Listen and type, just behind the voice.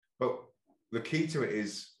the key to it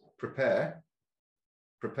is prepare,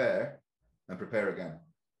 and prepare again.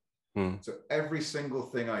 So every single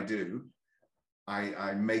thing I do,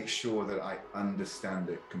 I make sure that I understand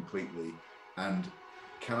it completely. And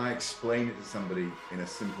can I explain it to somebody in a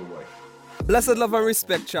simple way? Blessed love and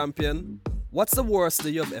respect, champion. What's the worst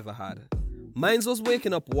that you've ever had? Mine was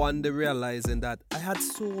waking up one day realizing that I had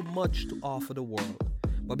so much to offer the world.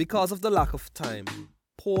 But because of the lack of time,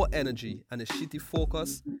 poor energy, and a shitty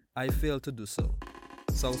focus, I failed to do so.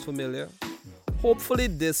 Sounds familiar? Hopefully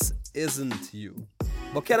this isn't you.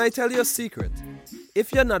 But can I tell you a secret?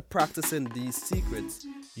 If you're not practicing these secrets,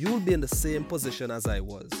 you'll be in the same position as I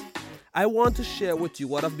was. I want to share with you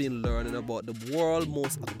what I've been learning about the world's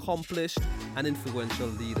most accomplished and influential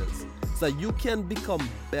leaders, so that you can become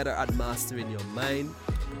better at mastering your mind,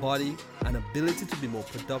 body, and ability to be more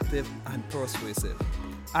productive and persuasive.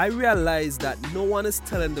 I realize that no one is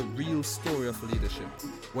telling the real story of leadership,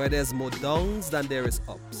 where there's more downs than there is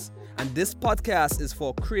ups. And this podcast is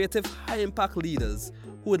for creative, high-impact leaders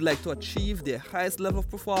who would like to achieve their highest level of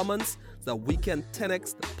performance so that we can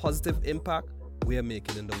 10x the positive impact we are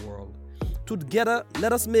making in the world. Together,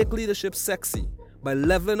 let us make leadership sexy by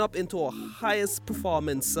leveling up into our highest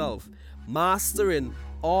performing self, mastering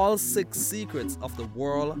all 6 secrets of the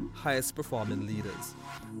world's highest performing leaders.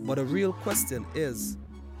 But the real question is,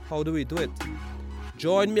 how do we do it?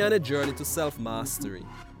 Join me on a journey to self-mastery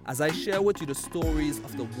as I share with you the stories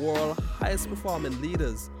of the world's highest performing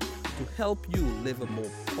leaders to help you live a more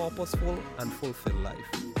purposeful and fulfilled life.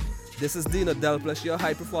 This is Dino Delples, your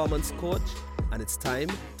high performance coach, and it's time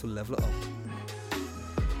to level up.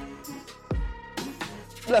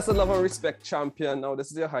 Blessed love and respect, champion. Now,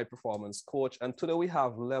 this is your high performance coach, and today we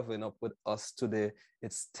have leveling up with us today.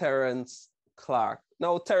 It's Terrence Clark.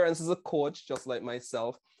 Now, Terrence is a coach just like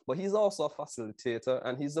myself, but he's also a facilitator,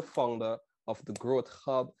 and he's the founder of the Growth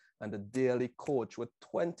Hub and the Daily Coach with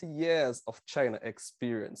 20 years of China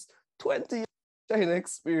experience. 20 years of China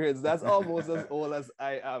experience. That's almost as old as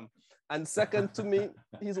I am. And second to me,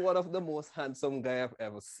 he's one of the most handsome guys I've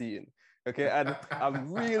ever seen. Okay, and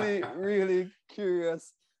I'm really, really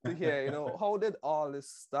curious to hear, how did all this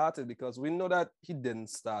started? Because we know that he didn't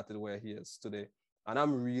start it where he is today. And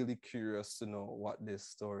I'm really curious to know what this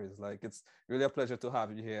story is like. It's really a pleasure to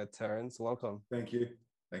have you here, Terrence. Welcome. Thank you.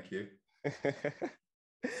 Thank you.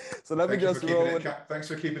 So let me just roll with... Thanks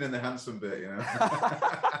for keeping in the handsome bit,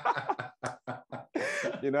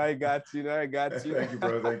 I got you. Thank you,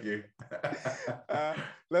 bro. Thank you.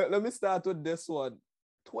 Let me start with this one.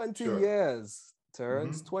 20 years,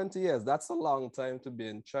 Terrence. 20 years. That's a long time to be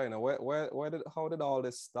in China. How did all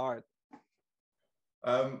this start?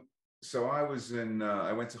 So I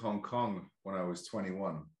went to Hong Kong when I was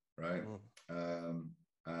 21, right?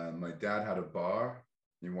 My dad had a bar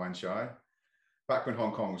in Wan Chai, back when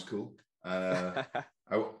Hong Kong was cool. I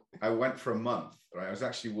went for a month, right? I was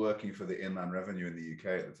actually working for the Inland Revenue in the UK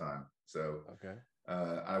at the time. So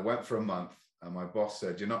I went for a month, and my boss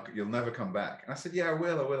said, you'll never come back. And I said, yeah, I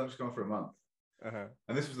will. I'm just going for a month.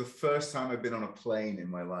 And this was the first time I'd been on a plane in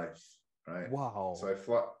my life, right? Wow. So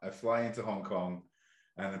I fly into Hong Kong,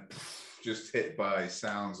 and just hit by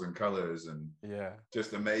sounds and colors, and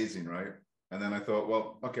just amazing, right? And then I thought,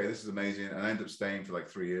 well, okay, this is amazing. And I ended up staying for like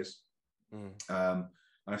 3 years. And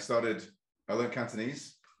I learned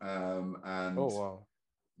Cantonese. And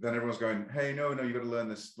then everyone's going, hey, no, you got to learn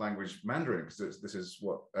this language, Mandarin, because this is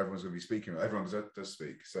what everyone's going to be speaking. Everyone does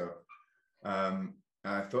speak. So I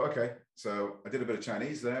thought, okay. So I did a bit of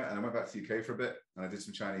Chinese there, and I went back to the UK for a bit, and I did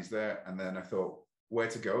some Chinese there. And then I thought, where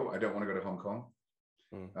to go? I don't want to go to Hong Kong.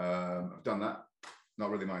 I've done that. Not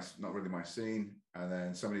really my scene. And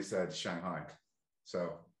then somebody said Shanghai.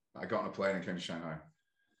 So I got on a plane and came to Shanghai.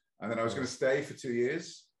 And then I was going to stay for 2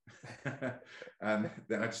 years. And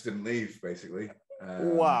then I just didn't leave, basically.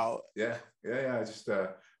 Wow. Yeah. I just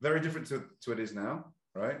very different to it is now,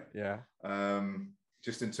 right? Yeah.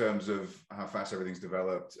 Just in terms of how fast everything's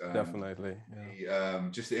developed. Definitely.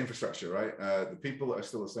 Just the infrastructure, right? The people are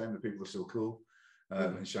still the same. The people are still cool.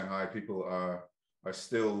 In Shanghai, people are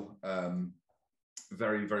still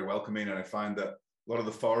very, very welcoming, and I find that a lot of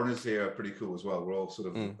the foreigners here are pretty cool as well. We're all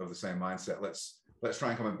sort of the same mindset. Let's try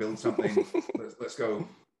and come and build something. let's go.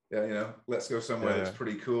 Let's go somewhere that's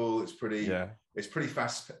pretty cool. It's pretty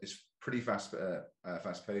fast. It's pretty fast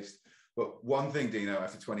paced. But one thing, Dino,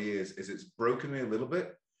 after 20 years, is it's broken me a little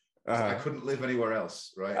bit. I couldn't live anywhere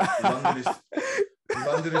else, right?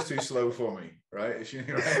 London is too slow for me, right?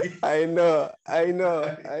 Right? I know.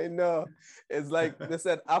 It's like they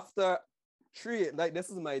said, after 3, like this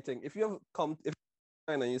is my thing. If you have come, if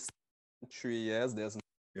China, you spend 3 years, there's no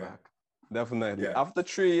back. Definitely. Yeah. After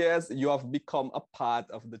 3 years, you have become a part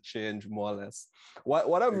of the change, more or less.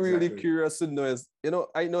 What I'm really curious to know is,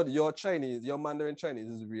 I know your Chinese, your Mandarin Chinese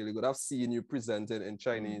is really good. I've seen you presented in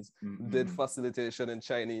Chinese, did facilitation in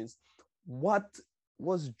Chinese. What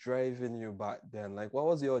was driving you back then? Like, what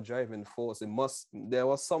was your driving force? There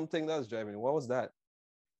was something that was driving you. What was that?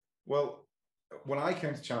 Well, when I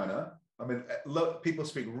came to China, I mean, look, people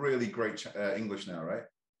speak really great English now, right?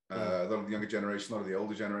 A lot of the younger generation, a lot of the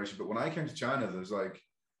older generation. But when I came to China, there was like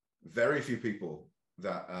very few people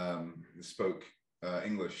that spoke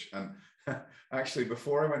English. And actually,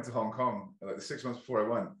 before I went to Hong Kong, like the 6 months before I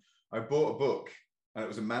went, I bought a book, and it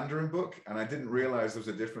was a Mandarin book, and I didn't realize there was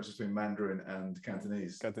a difference between Mandarin and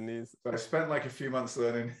Cantonese. So I spent like a few months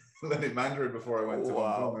learning Mandarin before I went to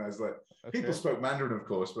Hong Kong, and I was like, people spoke Mandarin, of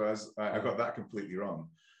course, but I got that completely wrong.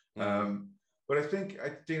 But I think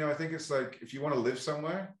it's like, if you want to live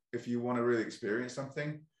somewhere, if you want to really experience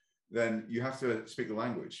something, then you have to speak the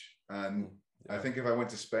language. And I think if I went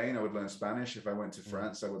to Spain, I would learn Spanish. If I went to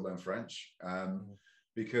France, I would learn French,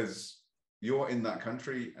 because you're in that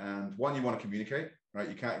country, and one, you want to communicate, right?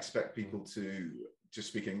 You can't expect people to just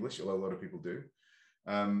speak English, although a lot of people do.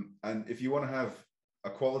 And if you want to have a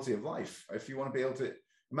quality of life, if you want to be able to,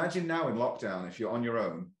 imagine now in lockdown, if you're on your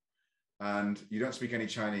own and you don't speak any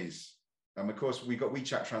Chinese. Of course, we got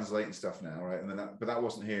WeChat Translate and stuff now, right? And then but that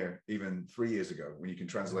wasn't here even 3 years ago, when you can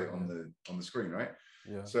translate on the screen, right?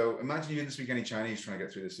 Yeah. So imagine you didn't speak any Chinese trying to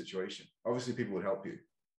get through this situation. Obviously, people would help you.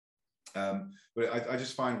 But I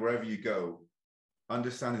just find wherever you go,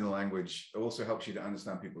 understanding the language also helps you to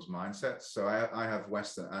understand people's mindsets. So I have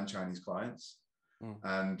Western and Chinese clients,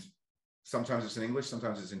 and sometimes it's in English,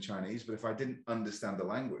 sometimes it's in Chinese. But if I didn't understand the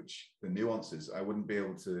language, the nuances, I wouldn't be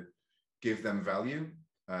able to give them value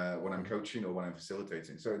when I'm coaching or when I'm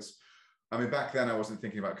facilitating. So back then I wasn't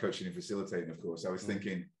thinking about coaching and facilitating, of course. I was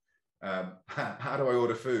thinking, how do I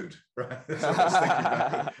order food? Right? That's what I was thinking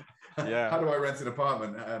back then. Yeah. How do I rent an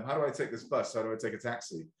apartment? How do I take this bus? How do I take a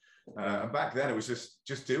taxi? And back then it was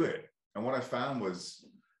just do it. And what I found was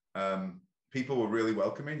people were really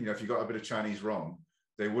welcoming. If you got a bit of Chinese wrong,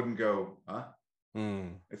 they wouldn't go, huh?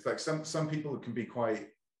 It's like some people can be quite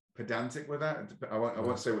pedantic with that. I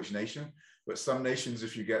won't say which nation, but some nations,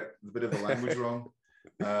 if you get a bit of the language wrong,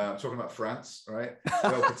 I'm talking about France, right?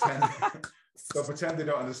 They'll pretend they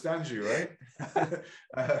don't understand you, right?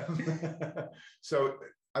 So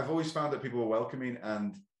I've always found that people were welcoming,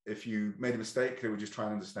 and if you made a mistake, they would just try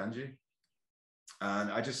and understand you.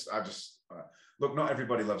 And I just look, not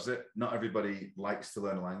everybody loves it. Not everybody likes to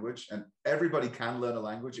learn a language, and everybody can learn a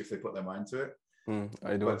language if they put their mind to it.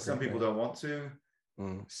 But some people don't want to.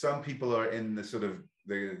 Some people are in the sort of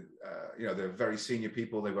they're very senior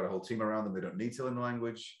people. They've got a whole team around them. They don't need to learn the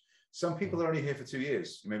language. Some people are only here for 2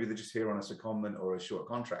 years. Maybe they're just here on a secondment or a short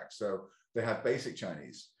contract. So they have basic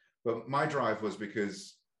Chinese. But my drive was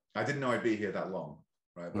because I didn't know I'd be here that long,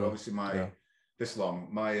 right? But obviously this long,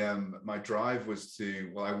 my drive was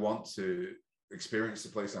I want to experience the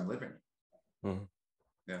place I'm living.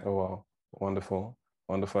 Yeah. Oh, wow. Wonderful.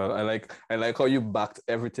 Wonderful. I like how you backed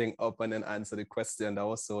everything up and then answered the question. That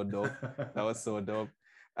was so dope. That was so dope.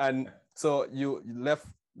 And so you left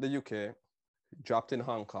the UK, dropped in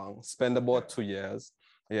Hong Kong, spent about 2 years.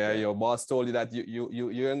 Yeah, your boss told you that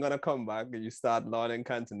you ain't gonna come back. You start learning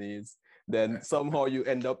Cantonese. Then somehow you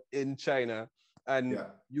end up in China, and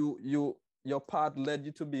your path led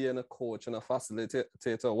you to being a coach and a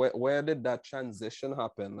facilitator. Where did that transition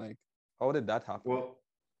happen? Like, how did that happen? Well,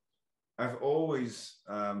 I've always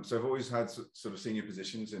had sort of senior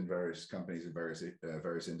positions in various companies in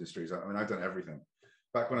various industries. I mean, I've done everything.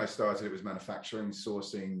 Back when I started, it was manufacturing,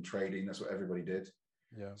 sourcing, trading. That's what everybody did.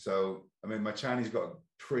 Yeah. So, I mean, my Chinese got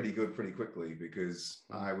pretty good pretty quickly because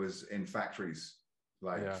I was in factories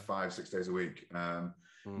like 5-6 days a week.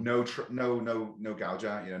 No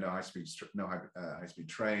Gaoja, no high speed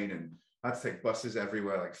train, and I had to take buses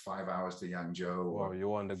everywhere, like 5 hours to Yangzhou, or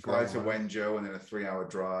you on the fly to Wenzhou, and then a 3-hour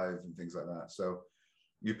drive and things like that. So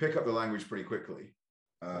you pick up the language pretty quickly.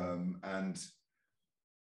 And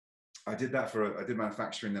I did that I did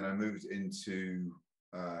manufacturing, then I moved into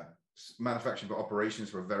manufacturing for operations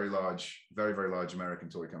for a very, very large American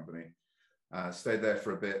toy company. Stayed there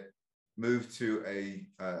for a bit, moved to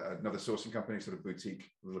another sourcing company, sort of boutique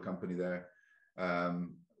little company there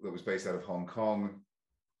that was based out of Hong Kong.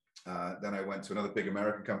 Then I went to another big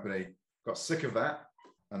American company, got sick of that,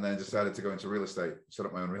 and then decided to go into real estate, set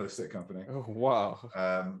up my own real estate company. Oh, wow.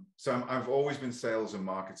 So I've always been sales and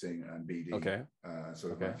marketing and BD,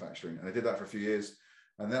 sort of manufacturing. And I did that for a few years.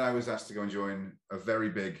 And then I was asked to go and join a very,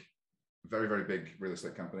 very big real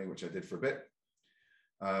estate company, which I did for a bit.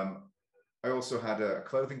 I also had a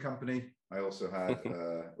clothing company I also had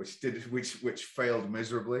which failed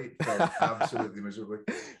miserably, failed absolutely miserably.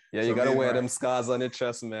 Yeah, you gotta wear them scars on your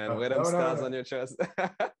chest, man. Wear them scars on your chest.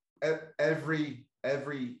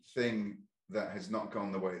 Everything that has not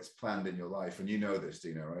gone the way it's planned in your life, and you know this,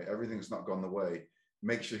 Dino, right? Everything that's not gone the way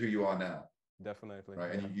makes you who you are now. Definitely.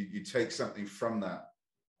 Right. And you take something from that.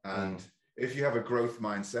 And if you have a growth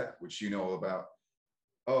mindset, which you know all about,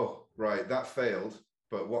 oh, right, that failed,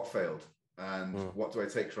 but what failed? And what do I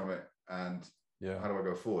take from it? And how do I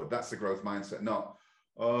go forward? That's the growth mindset, not,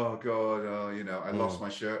 oh God, I lost my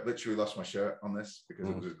shirt, literally lost my shirt on this because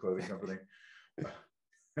it was a clothing company.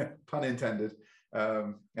 Pun intended.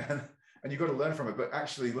 And you've got to learn from it. But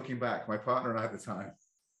actually looking back, my partner and I at the time,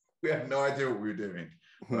 we had no idea what we were doing,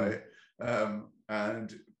 right?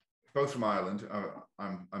 And both from Ireland.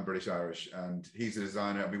 I'm British Irish, and he's a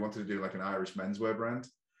designer, and we wanted to do like an Irish menswear brand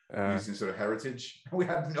using sort of heritage. We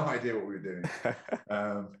had no idea what we were doing.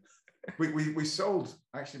 We sold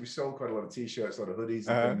quite a lot of t-shirts, a lot of hoodies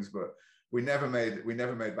and things, but we never made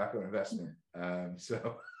back on investment.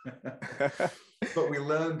 But we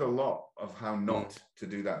learned a lot of how not to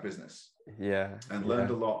do that business. And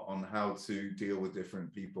learned a lot on how to deal with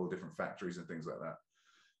different people, different factories and things like that.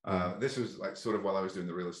 This was like sort of while I was doing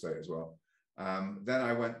the real estate as well. Then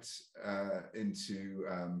I went into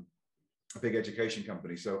a big education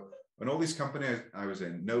company. So in all these companies I was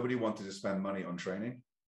in, nobody wanted to spend money on training.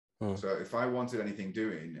 So if I wanted anything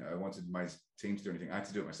doing, I wanted my team to do anything, I had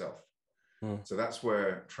to do it myself. So that's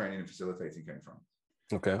where training and facilitating came from.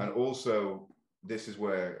 Okay. And also this is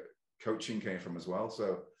where coaching came from as well.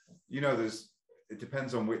 So, it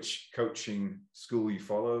depends on which coaching school you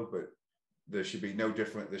follow, but there should be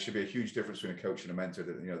there should be a huge difference between a coach and a mentor.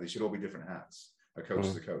 That, they should all be different hats. A coach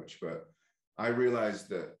is a coach. But I realized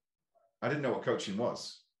that I didn't know what coaching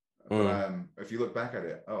was. But if you look back at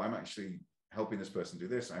it, I'm actually helping this person do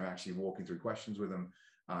this. I'm actually walking through questions with them.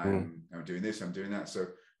 I'm doing this, I'm doing that. So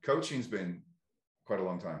coaching's been quite a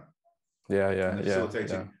long time. And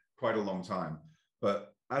facilitating quite a long time.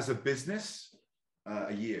 But as a business,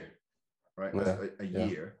 a year, right? A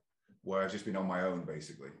year where I've just been on my own,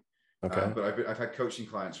 basically. Okay. But I've had coaching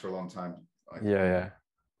clients for a long time.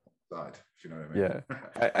 Side, if you know what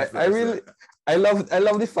I mean. I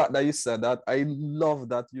love the fact that you said that. I love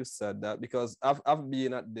that you said that because I've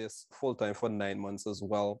been at this full time for 9 months as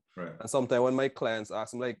well. Right. And sometimes when my clients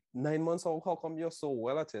ask me like 9 months, how come you're so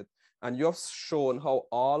well at it? And you have shown how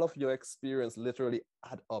all of your experience literally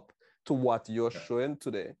add up to what you're showing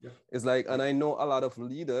today. It's like, and I know a lot of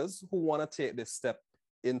leaders who want to take this step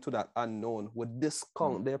into that unknown would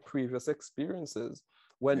discount their previous experiences.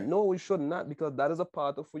 When no, we should not, because that is a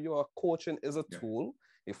part of who you are. Coaching is a tool,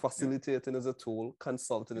 facilitating is a tool,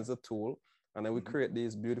 consulting is a tool, and then we create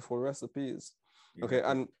these beautiful recipes. Okay,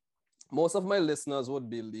 and most of my listeners would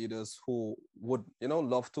be leaders who would,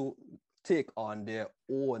 love to take on their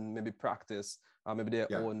own maybe practice or maybe their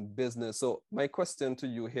own business. So my question to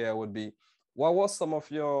you here would be, what was some of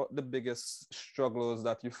the biggest struggles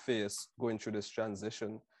that you face going through this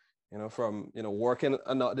transition? From, working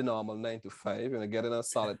not the normal 9 to 5, getting a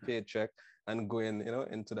solid paycheck and going,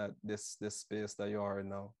 into this space that you are in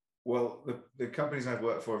now. Well, the companies I've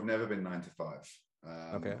worked for have never been 9 to 5.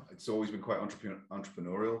 It's always been quite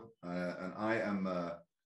entrepreneurial. And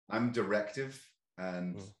I'm directive,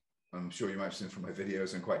 and I'm sure you might have seen from my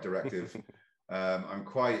videos, I'm quite directive. I'm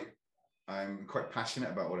quite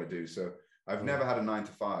passionate about what I do. So I've never had a 9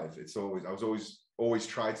 to 5. I was always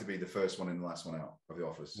tried to be the first one in, the last one out of the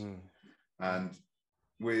office. And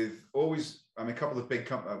a couple of big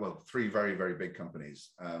three very, very big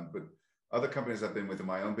companies, but other companies I've been with in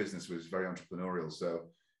my own business was very entrepreneurial.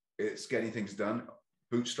 So it's getting things done,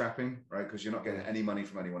 bootstrapping, right? Because you're not getting any money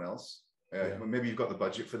from anyone else. Maybe you've got the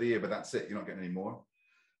budget for the year, but that's it. You're not getting any more.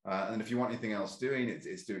 And if you want anything else doing,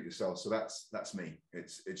 it's do it yourself. So that's me.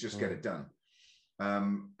 It's just get it done.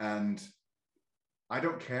 And I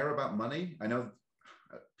don't care about money. I know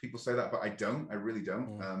people say that, but I don't. I really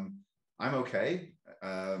don't. I'm okay.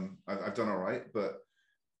 I've done all right, but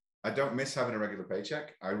I don't miss having a regular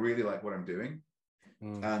paycheck. I really like what I'm doing,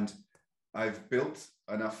 and I've built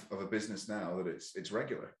enough of a business now that it's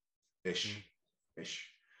regular-ish.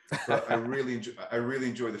 But I really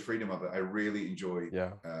enjoy the freedom of it. I really enjoy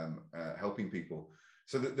helping people.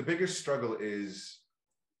 So the biggest struggle is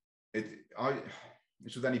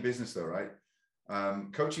it's with any business though, right?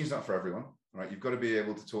 Coaching is not for everyone, right? You've got to be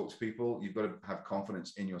able to talk to people. You've got to have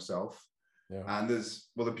confidence in yourself. And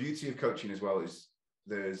the beauty of coaching as well is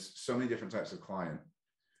there's so many different types of client,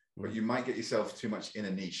 but you might get yourself too much in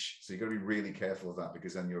a niche. So you've got to be really careful of that,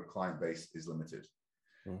 because then your client base is limited.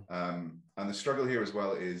 And the struggle here as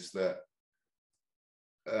well is that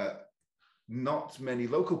not many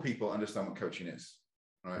local people understand what coaching is,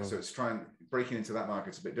 right? So it's breaking into that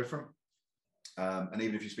market's a bit different. And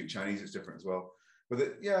even if you speak Chinese, it's different as well.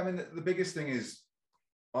 But the biggest thing is,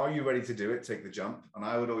 are you ready to do it? Take the jump. And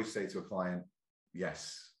I would always say to a client,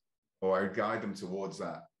 yes. Or I would guide them towards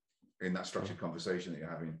that in that structured conversation that you're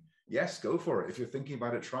having. Yes, go for it. If you're thinking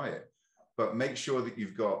about it, try it. But make sure that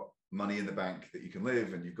you've got money in the bank that you can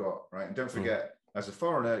live, and you've got, right? And don't forget, as a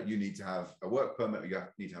foreigner, you need to have a work permit, or you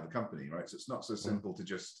need to have a company, right? So it's not so simple to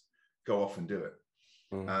just go off and do it.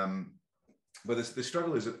 But the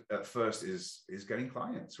struggle is at first is getting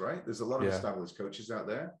clients, right? There's a lot of established coaches out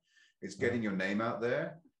there. It's getting your name out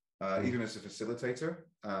there, even as a facilitator.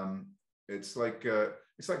 It's like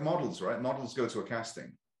models, right? Models go to a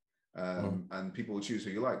casting, and people will choose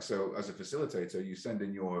who you like. So as a facilitator, you send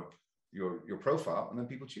in your profile, and then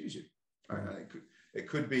people choose you. Right? And it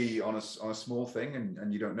could be on a small thing,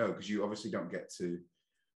 and you don't know, because you obviously don't get to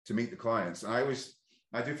meet the clients. And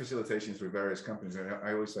I do facilitation through various companies, and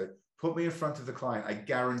I always say, put me in front of the client. I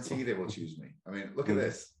guarantee they will choose me. I mean, look at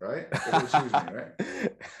this, right? They will choose me, right?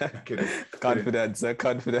 Kidding. Confidence.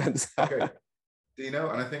 Okay. Dino,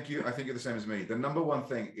 and I think you're the same as me. The number one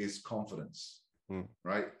thing is confidence,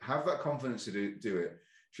 right? Have that confidence to do it.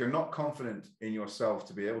 If you're not confident in yourself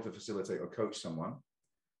to be able to facilitate or coach someone,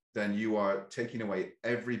 then you are taking away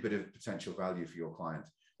every bit of potential value for your client.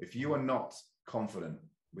 If you are not confident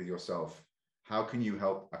with yourself, how can you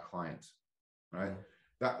help a client, right?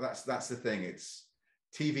 That's the thing. It's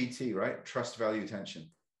TVT, right? Trust, value, attention.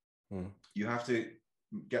 You have to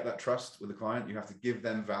get that trust with the client. You have to give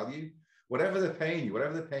them value. Whatever they're paying you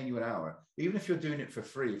an hour, even if you're doing it for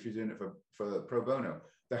free, if you're doing it for pro bono,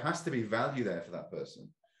 there has to be value there for that person,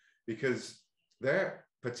 because they're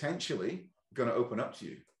potentially going to open up to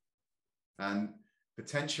you, and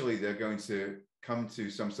potentially they're going to come to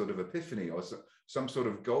some sort of epiphany or some sort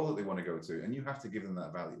of goal that they want to go to, and you have to give them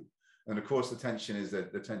that value. And of course, the tension is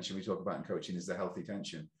the tension we talk about in coaching is the healthy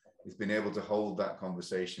tension. It's being able to hold that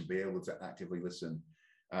conversation, be able to actively listen,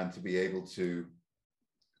 and to be able to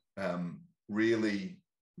really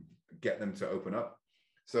get them to open up.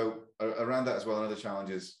 So around that as well, another challenge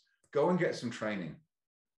is go and get some training.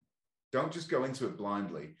 Don't just go into it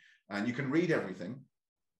blindly. And you can read everything,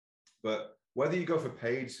 but whether you go for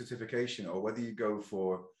paid certification or whether you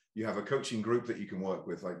have a coaching group that you can work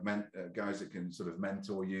with, like guys that can sort of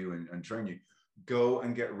mentor you and train you, go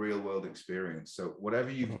and get real world experience. So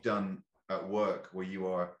whatever you've done at work where you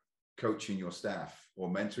are coaching your staff or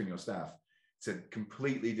mentoring your staff, it's a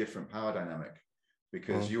completely different power dynamic,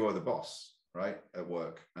 because you are the boss, right, at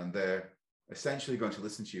work, and they're essentially going to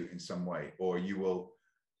listen to you in some way, or you will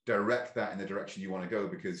direct that in the direction you want to go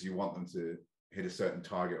because you want them to hit a certain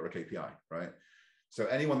target or a KPI, right? So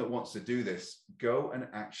anyone that wants to do this, go and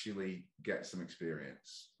actually get some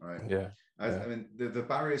experience, right? I mean, the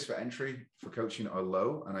barriers for entry for coaching are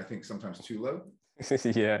low, and I think sometimes too low. It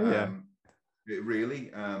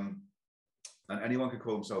really, and anyone can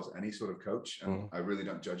call themselves any sort of coach, and I really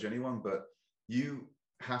don't judge anyone, but you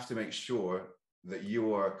have to make sure that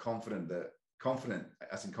you are confident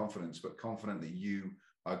as in confidence, but confident that you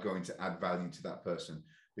are going to add value to that person.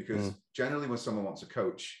 Because generally when someone wants a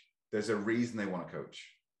coach, there's a reason they want to coach.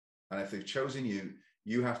 And if they've chosen you,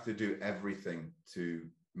 you have to do everything to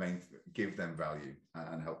give them value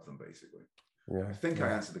and help them, basically. I think I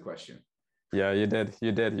answered the question. Yeah, you did.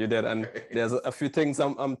 And there's a few things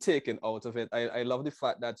I'm taking out of it. I love the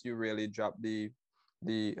fact that you really dropped you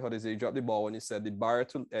dropped the ball when you said the barrier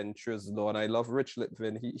to entry is low. And I love Rich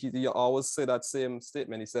Litvin. He always say that same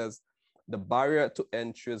statement. He says, the barrier to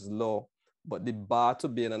entry is low, but the bar to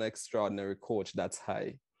being an extraordinary coach, that's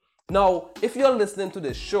high. Now, if you're listening to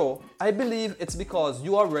this show, I believe it's because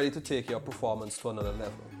you are ready to take your performance to another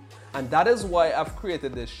level. And that is why I've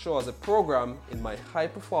created this show as a program in my high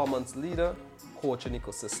performance leader coaching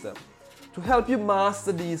ecosystem to help you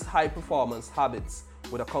master these high performance habits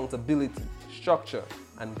with accountability, structure,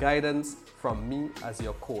 and guidance from me as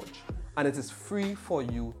your coach. And it is free for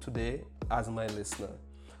you today as my listener.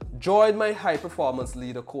 Join my high performance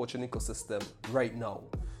leader coaching ecosystem right now.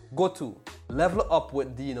 Go to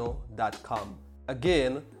levelupwithdino.com.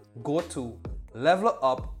 Again, go to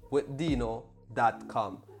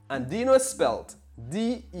levelupwithdino.com. And Dino is spelled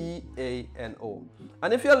D-E-A-N-O.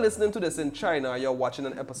 And if you're listening to this in China or you're watching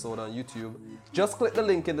an episode on YouTube, just click the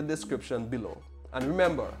link in the description below. And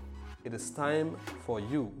remember, it is time for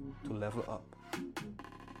you to level up.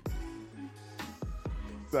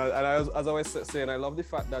 So, and as I was saying, I love the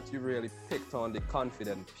fact that you really picked on the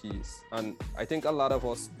confident piece. And I think a lot of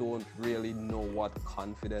us don't really know what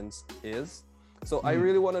confidence is. So I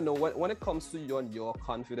really want to know when it comes to you and your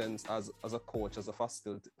confidence as a coach, as a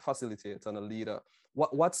facilitator and a leader,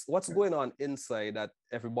 what's going on inside that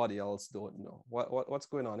everybody else don't know? What's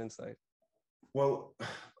going on inside? Well,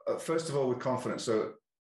 first of all, with confidence. So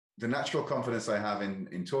the natural confidence I have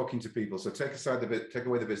in talking to people. So take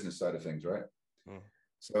away the business side of things, right?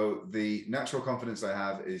 So the natural confidence I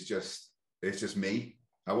have is it's just me.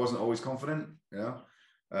 I wasn't always confident, you know.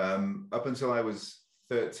 Up until I was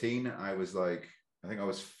 13, I was like, I think I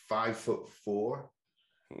was 5'4",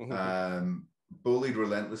 bullied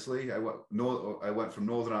relentlessly. I went from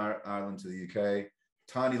Northern Ireland to the UK,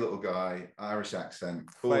 tiny little guy, Irish accent,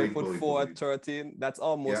 5'4", 13. That's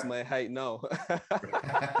almost my height now.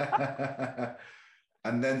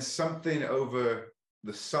 And then something over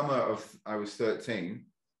the summer of I was 13,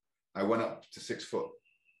 I went up to 6 foot.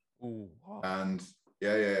 Ooh, wow. And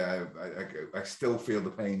I still feel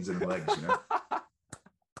the pains in the legs, you know.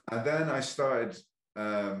 And then I started,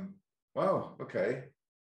 wow, okay,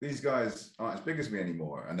 these guys aren't as big as me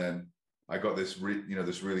anymore. And then I got this,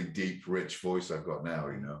 this really deep, rich voice I've got now,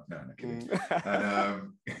 you know. No, no kidding.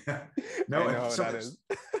 And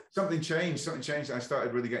something changed. Something changed. I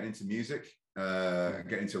started really getting into music,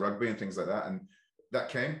 getting into rugby and things like that. And that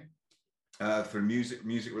came through music.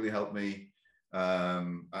 Music really helped me.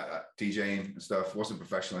 DJing and stuff, wasn't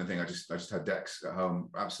professional or anything. I just had decks at home,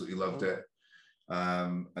 absolutely loved it.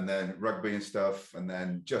 And then rugby and stuff, and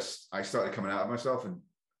then I started coming out of myself, and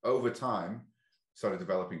over time started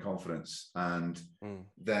developing confidence. And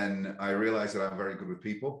then I realized that I'm very good with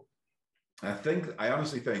people. I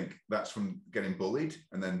honestly think that's from getting bullied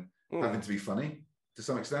and then having to be funny to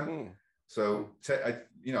some extent. So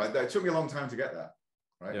it took me a long time to get that,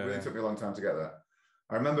 right? It really took me a long time to get that.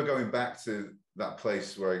 I remember going back to that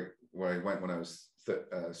place where I went when I was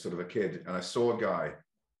sort of a kid, and I saw a guy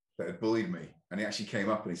that had bullied me, and he actually came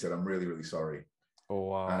up and he said, "I'm really, really sorry." Oh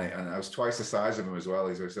wow! And I was twice the size of him as well.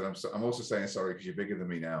 He said, "I'm also saying sorry because you're bigger than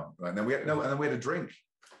me now." And then we had a drink.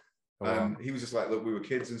 And he was just like, "Look, we were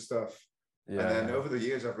kids and stuff." Yeah. And then over the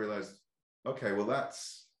years, I've realized, okay, well,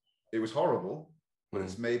 it was horrible, but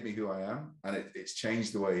it's made me who I am, and it's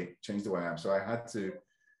changed the way I am. So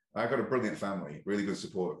I got a brilliant family, really good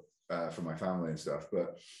support from my family and stuff.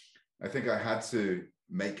 But I think I had to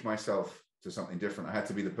make myself to something different. I had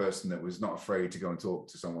to be the person that was not afraid to go and talk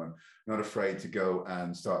to someone, not afraid to go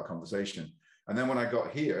and start a conversation. And then when I got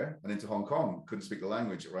here and into Hong Kong, couldn't speak the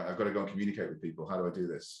language, right? I've got to go and communicate with people. How do I do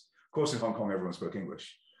this? Of course, in Hong Kong, everyone spoke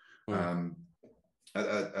English at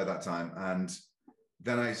that time. And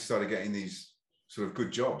then I started getting these sort of good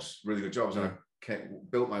jobs, really good jobs. And I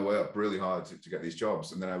built my way up really hard to get these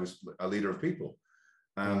jobs. And then I was a leader of people.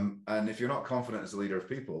 And if you're not confident as a leader of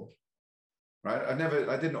people, right?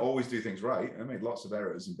 I didn't always do things right. I made lots of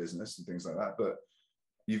errors in business and things like that, but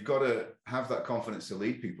you've got to have that confidence to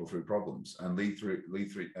lead people through problems and lead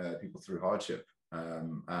people through hardship.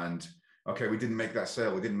 And okay, we didn't make that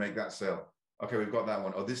sale. Okay, we've got that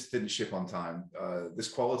one. Oh, this didn't ship on time. This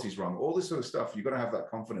quality's wrong. All this sort of stuff. You've got to have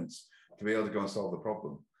that confidence to be able to go and solve the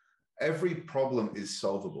problem. Every problem is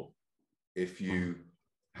solvable if you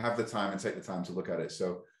have the time and take the time to look at it.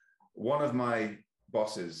 So one of my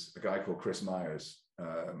bosses, a guy called Chris Myers,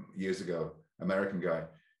 years ago, American guy,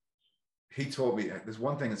 he taught me, there's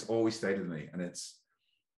one thing that's always stayed with me, and it's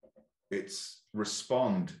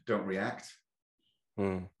respond, don't react.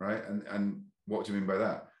 Right? And what do you mean by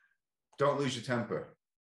that? Don't lose your temper.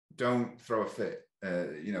 Don't throw a fit.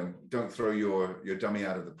 Don't throw your dummy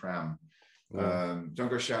out of the pram. Don't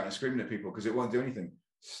go shouting and screaming at people because it won't do anything.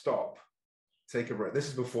 Stop. Take a breath. This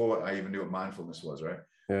is before I even knew what mindfulness was, right?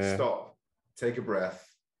 Yeah. Stop. Take a breath.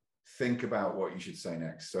 Think about what you should say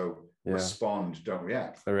next. So respond, don't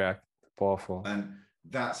react. React. Powerful. And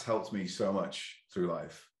that's helped me so much through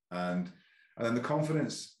life. And then the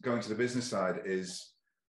confidence going to the business side is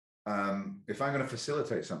if I'm going to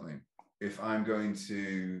facilitate something, if I'm going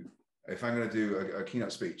to do a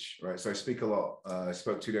keynote speech, right? So I speak a lot. I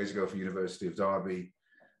spoke 2 days ago for University of Derby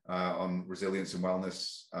on resilience and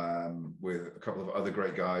wellness with a couple of other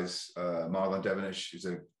great guys. Marlon Devonish, who's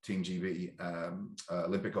a Team GB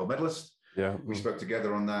Olympic gold medalist. Yeah, we spoke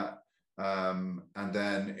together on that. And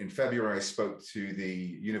then in February, I spoke to the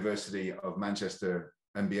University of Manchester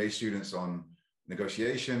MBA students on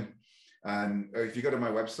negotiation. And if you go to my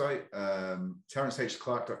website,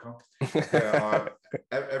 terencehclark.com,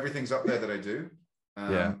 everything's up there that I do.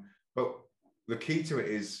 But the key to it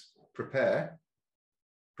is prepare,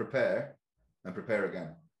 and prepare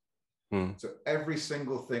again. So every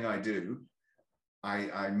single thing I do,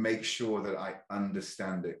 I make sure that I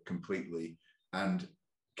understand it completely. And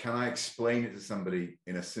can I explain it to somebody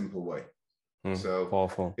in a simple way? So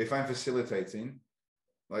powerful. if I'm facilitating,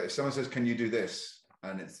 like if someone says, can you do this?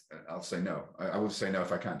 And I'll say no. I would say no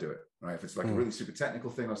if I can't do it, right? If it's like a really super technical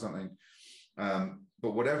thing or something.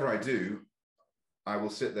 But whatever I do, I will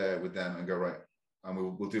sit there with them and go, right, and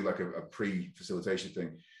we'll do like a pre-facilitation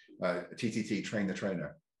thing, TTT, train the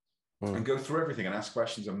trainer, and go through everything and ask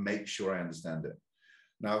questions and make sure I understand it.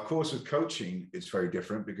 Now, of course, with coaching, it's very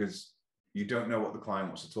different because you don't know what the client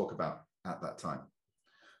wants to talk about at that time.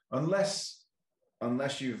 Unless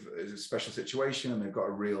it's a special situation and they've got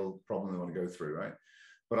a real problem they want to go through, right?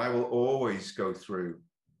 But I will always go through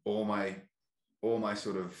all my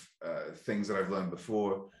sort of things that I've learned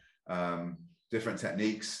before, different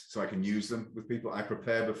techniques, so I can use them with people. I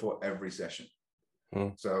prepare before every session.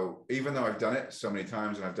 So even though I've done it so many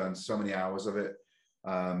times and I've done so many hours of it,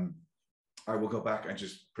 I will go back and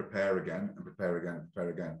just prepare again and prepare again and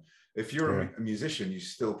prepare again. If you're a musician, you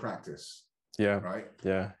still practice. Yeah. Right.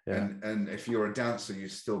 Yeah. Yeah. And if you're a dancer, you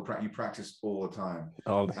still practice all the time.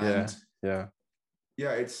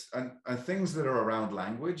 It's and things that are around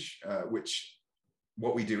language, which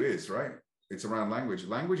what we do is right. It's around language.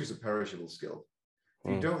 Language is a perishable skill.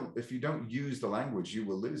 If you don't use the language, you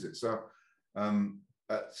will lose it. So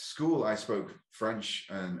at school, I spoke French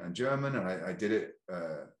and German, and I did it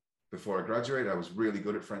before I graduated. I was really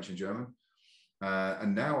good at French and German.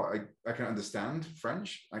 And now I can understand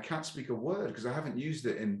French. I can't speak a word because I haven't used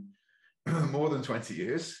it in more than 20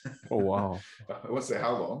 years. Oh, wow. I won't say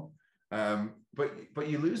how long, but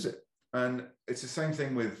you lose it. And it's the same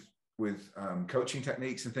thing with coaching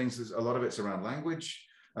techniques and things. There's a lot of it's around language,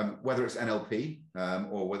 whether it's NLP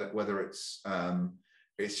or whether it's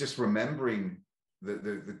just remembering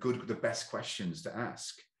the best questions to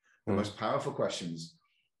ask, the most powerful questions.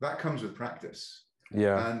 That comes with practice.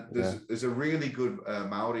 Yeah. And there's a really good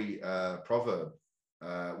Maori proverb,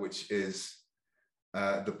 which is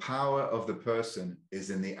the power of the person is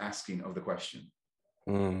in the asking of the question.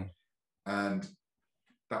 And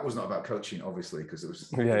that was not about coaching, obviously, because it was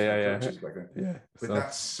coaches back then. Yeah. But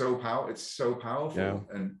that's so powerful. It's so powerful,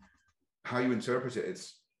 and how you interpret it,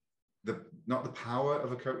 it's not the power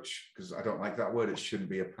of a coach, because I don't like that word. It shouldn't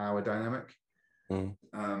be a power dynamic,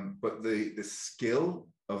 but the skill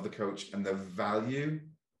of the coach and the value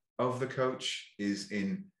of the coach is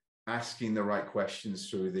in asking the right questions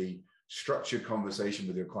through the structured conversation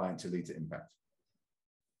with your client to lead to impact.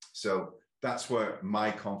 So that's where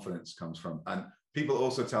my confidence comes from. And people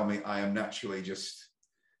also tell me I am naturally just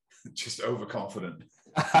overconfident,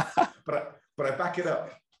 but I back it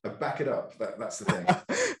up. That's the thing.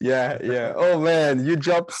 Yeah. Oh man, you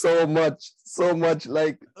drop so much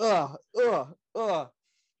like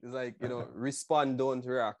it's like, respond, don't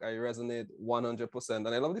react. I resonate 100%. And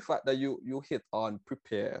I love the fact that you hit on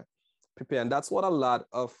prepare. And that's what a lot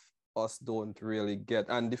of us don't really get.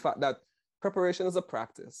 And the fact that preparation is a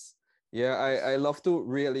practice. Yeah, I love to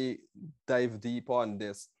really dive deep on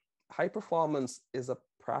this. High performance is a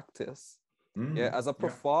practice. As a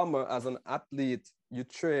performer, as an athlete, you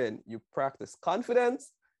train, you practice.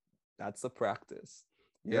 Confidence, that's a practice.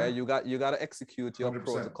 You got to execute your 100%.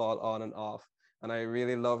 Protocol on and off. And I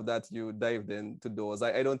really love that you dived into those.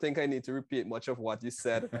 I don't think I need to repeat much of what you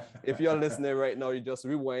said. If you're listening right now, you just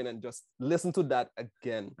rewind and just listen to that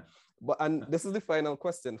again. And this is the final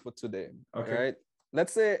question for today. Okay. Right?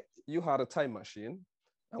 Let's say you had a time machine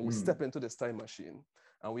and we step into this time machine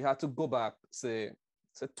and we had to go back, say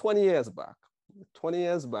 20 years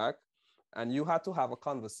back, and you had to have a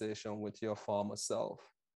conversation with your former self.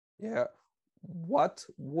 Yeah. What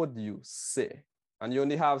would you say? And you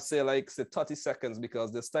only have, say 30 seconds,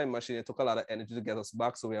 because this time machine, it took a lot of energy to get us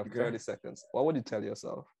back. So we have 30 seconds. What would you tell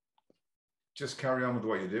yourself? Just carry on with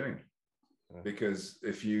what you're doing. Because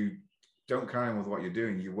if you don't carry on with what you're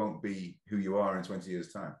doing, you won't be who you are in 20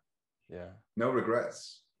 years' time. Yeah. No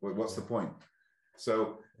regrets. What's the point?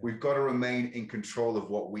 So we've got to remain in control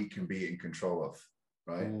of what we can be in control of,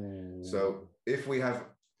 right? So if we have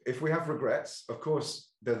regrets, of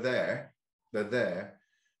course, they're there.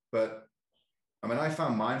 But I mean, I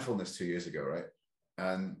found mindfulness 2 years ago, right?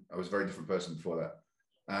 And I was a very different person before that.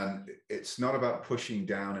 And it's not about pushing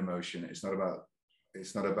down emotion. It's not about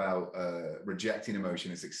rejecting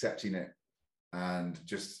emotion. It's accepting it and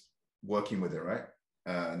just working with it, right?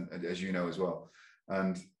 And as you know as well.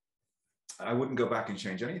 And I wouldn't go back and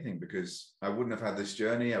change anything, because I wouldn't have had this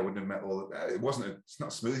journey. I wouldn't have met all. It's not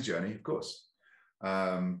a smooth journey, of course.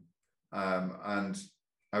 And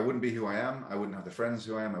I wouldn't be who I am. I wouldn't have the friends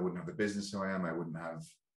who I am. I wouldn't have the business who I am. I wouldn't have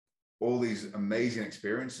all these amazing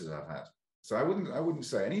experiences I've had. So I wouldn't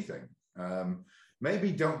say anything.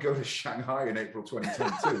 Maybe don't go to Shanghai in April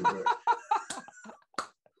 2022,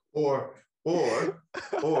 or or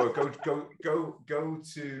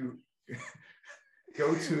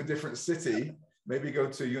go to a different city. Maybe go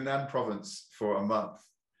to Yunnan province for a month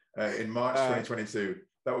in March 2022.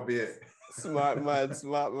 That would be it. Smart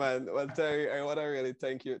man. Well, Terry, I want to really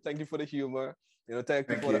thank you. Thank you for the humor. Thank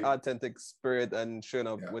you for the authentic spirit and showing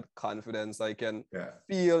up with confidence. I can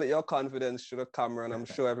feel your confidence through the camera, and I'm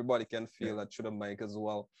sure everybody can feel that through the mic as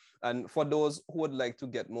well. And for those who would like to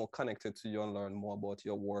get more connected to you and learn more about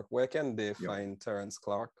your work, where can they find Terence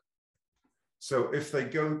Clarke? So if they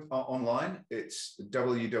go online, it's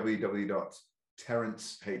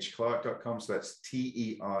www.terencehclarke.com. So that's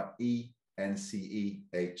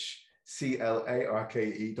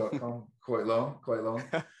TERENCEHCLARKE.com. Quite long.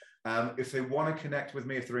 If they want to connect with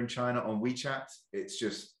me, if they're in China, on WeChat, it's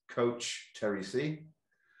just Coach Terry C.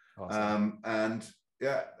 Awesome. And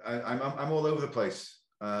I'm all over the place.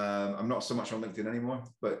 I'm not so much on LinkedIn anymore,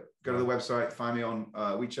 but go to the website, find me on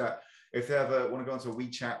WeChat. If they ever want to go onto a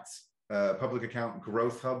WeChat public account,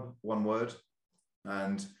 Growth Hub, one word,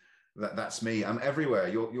 and that's me. I'm everywhere.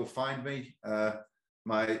 You'll find me.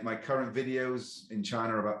 My current videos in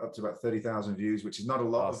China are up to about 30,000 views, which is not a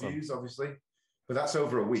lot of views, obviously, but that's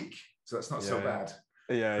over a week, so that's not so bad.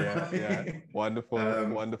 Yeah. Wonderful.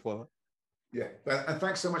 Wonderful. Yeah, and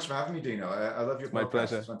thanks so much for having me, Dino. I love your podcast. My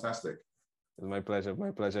pleasure. It's fantastic. It's my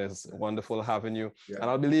pleasure. It's wonderful having you. Yeah. And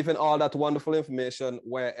I'll be leaving all that wonderful information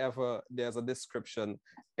wherever there's a description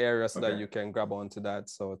area so that you can grab onto that.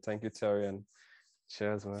 So thank you, Terry, and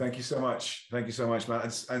cheers, man. Thank you so much,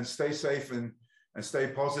 man. And stay safe and stay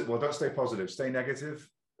positive. Well, don't stay positive. Stay negative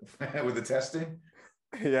with the testing.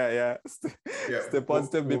 Yeah. Stay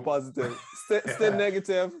positive, be positive. Stay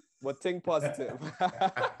negative, but think positive.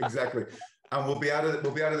 Exactly. And we'll be out of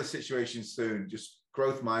the situation soon. Just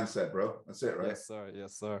growth mindset, bro. That's it, right?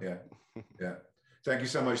 Yes, sir. Yeah. Thank you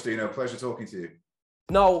so much, Dino. Pleasure talking to you.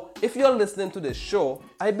 Now, if you're listening to this show,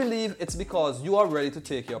 I believe it's because you are ready to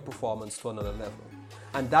take your performance to another level.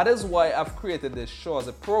 And that is why I've created this show as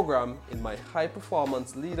a program in my high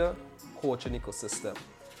performance leader coaching ecosystem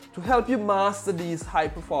to help you master these high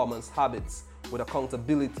performance habits with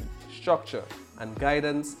accountability, structure, and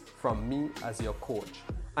guidance from me as your coach.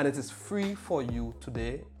 And it is free for you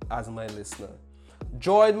today as my listener.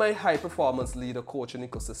 Join my high performance leader coaching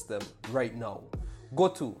ecosystem right now. Go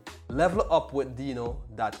to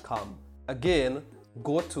levelupwithdino.com. Again,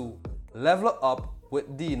 go to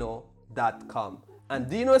levelupwithdino.com. And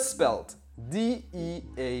Dino is spelled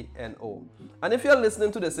D-E-A-N-O. And if you're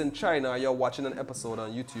listening to this in China or you're watching an episode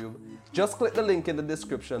on YouTube, just click the link in the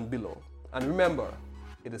description below. And remember,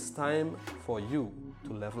 it is time for you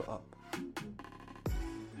to level up.